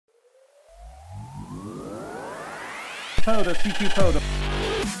Poda, CQ Poda.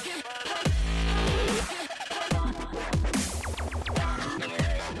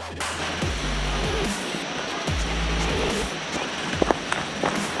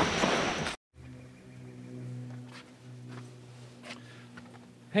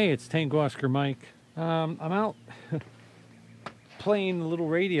 Hey, it's Tango Oscar Mike. I'm out playing the little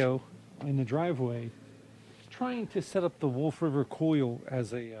radio in the driveway, trying to set up the Wolf River Coil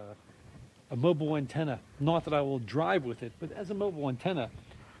as a mobile antenna. Not that I will drive with it, but as a mobile antenna.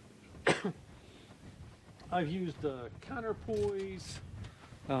 I've used counterpoise.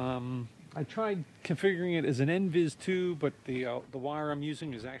 I tried configuring it as an NVIS2, but the wire I'm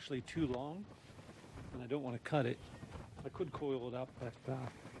using is actually too long, and I don't want to cut it. I could coil it up, but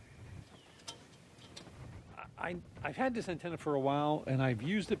I've had this antenna for a while, and I've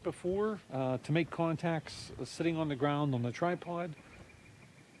used it before to make contacts sitting on the ground on the tripod.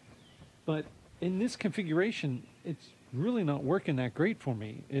 But in this configuration, it's really not working that great for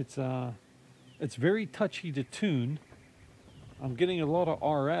me. It's very touchy to tune. I'm getting a lot of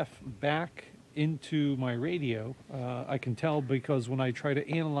RF back into my radio. I can tell because when I try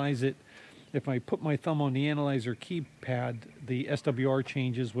to analyze it, if I put my thumb on the analyzer keypad, the SWR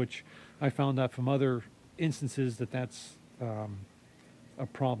changes, which I found out from other instances that's a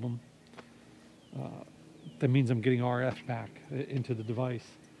problem. That means I'm getting RF back into the device.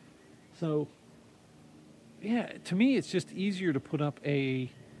 So, yeah, to me it's just easier to put up a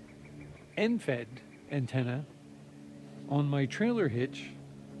end-fed antenna on my trailer hitch.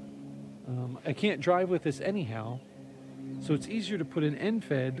 I can't drive with this anyhow, so it's easier to put an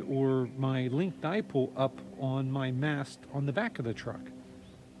end-fed or my link dipole up on my mast on the back of the truck.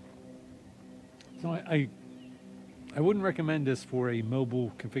 So I wouldn't recommend this for a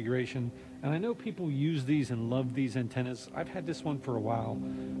mobile configuration, and I know people use these and love these antennas. I've had this one for a while,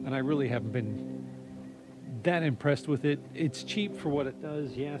 and I really haven't been that impressed with it. It's cheap for what it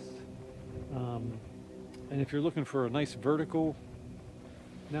does, yes. And if you're looking for a nice vertical,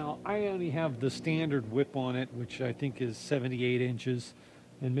 now I only have the standard whip on it, which I think is 78 inches,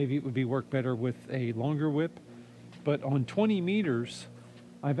 and maybe it would be work better with a longer whip. But on 20 meters,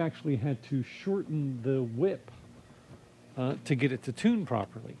 I've actually had to shorten the whip to get it to tune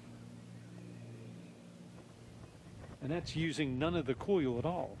properly. And that's using none of the coil at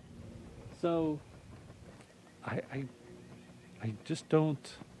all. So I just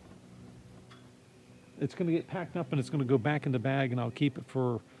don't. It's going to get packed up and it's going to go back in the bag, and I'll keep it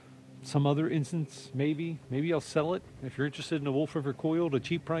for some other instance. Maybe I'll sell it. If you're interested in the Wolf River Coil at a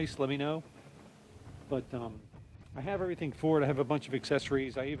cheap price, let me know. But I have everything for it. I have a bunch of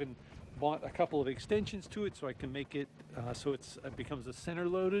accessories. I even bought a couple of extensions to it so I can make it so it becomes a center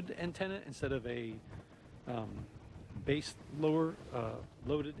loaded antenna instead of a base lower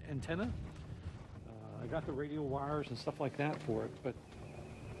loaded antenna. I got the radio wires and stuff like that for it, but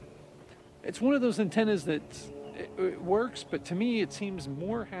it's one of those antennas that it works, but to me it seems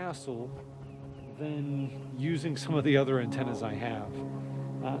more hassle than using some of the other antennas I have.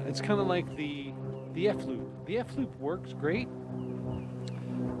 It's kind of like the F-loop. The F-loop works great,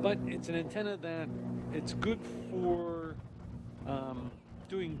 but it's an antenna that it's good for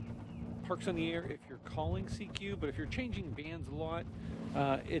doing parks on the air if you're calling CQ, but if you're changing bands a lot,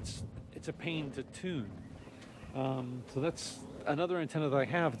 it's a pain to tune. So that's another antenna that I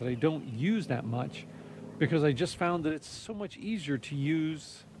have that I don't use that much, because I just found that it's so much easier to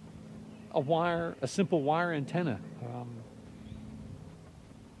use a simple wire antenna,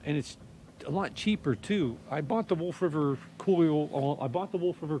 and it's a lot cheaper too. I bought the Wolf River Coil.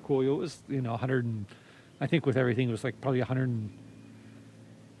 It was 100, and I think with everything it was like probably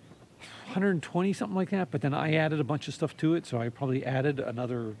 120 something like that. But then I added a bunch of stuff to it, so I probably added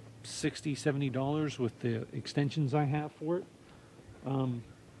another $60-70 with the extensions I have for it.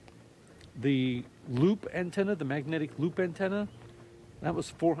 The loop antenna, the magnetic loop antenna, that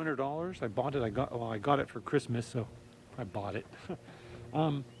was $400. I bought it. I got it for Christmas, so I bought it.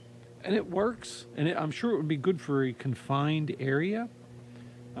 And it works, and I'm sure it would be good for a confined area.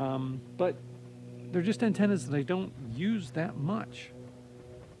 But they're just antennas that I don't use that much.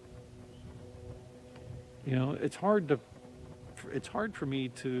 It's hard for me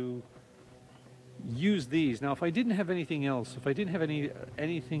to use these. Now, if I didn't have anything else, if I didn't have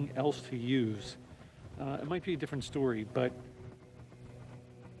anything else to use, it might be a different story. But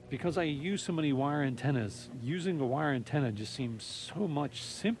because I use so many wire antennas, using a wire antenna just seems so much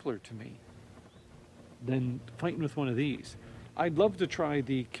simpler to me than fighting with one of these. I'd love to try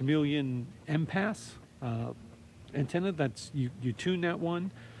the Chameleon M-Pass antenna. You tune that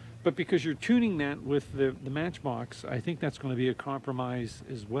one, but because you're tuning that with the Matchbox, I think that's going to be a compromise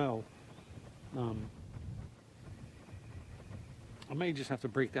as well. I may just have to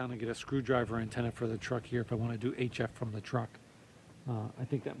break down and get a screwdriver antenna for the truck here if I want to do HF from the truck. I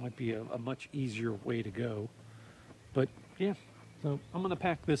think that might be a much easier way to go. But yeah, so I'm going to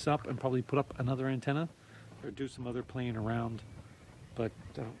pack this up and probably put up another antenna or do some other playing around. But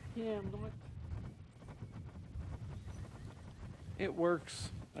yeah, I'm not. It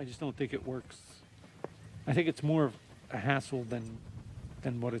works. I just don't think it works. I think it's more of a hassle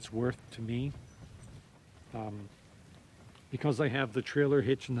than what it's worth to me. Because I have the trailer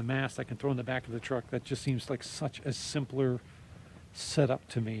hitch and the mast I can throw in the back of the truck, that just seems like such a simpler setup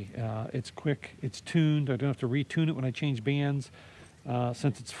to me. It's quick, it's tuned, I don't have to retune it when I change bands.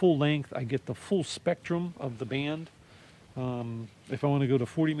 Since it's full length, I get the full spectrum of the band. If I want to go to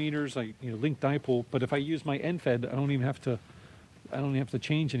 40 meters, I link dipole, but if I use my end fed, I don't even have to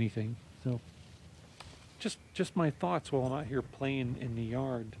change anything. So just my thoughts while I'm out here playing in the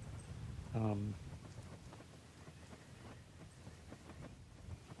yard.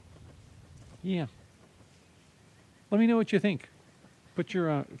 Yeah. Let me know what you think. Put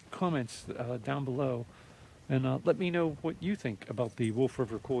your comments down below, and let me know what you think about the Wolf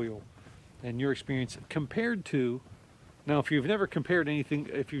River Coil and your experience compared to. Now, if you've never compared anything,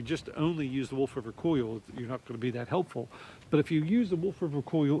 if you just only use the Wolf River Coil, you're not going to be that helpful. But if you use the Wolf River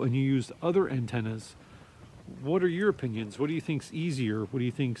Coil and you use other antennas, what are your opinions? What do you think's easier? What do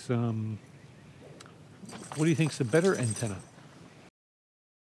you think's the better antenna?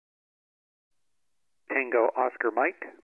 Tango Oscar Mike.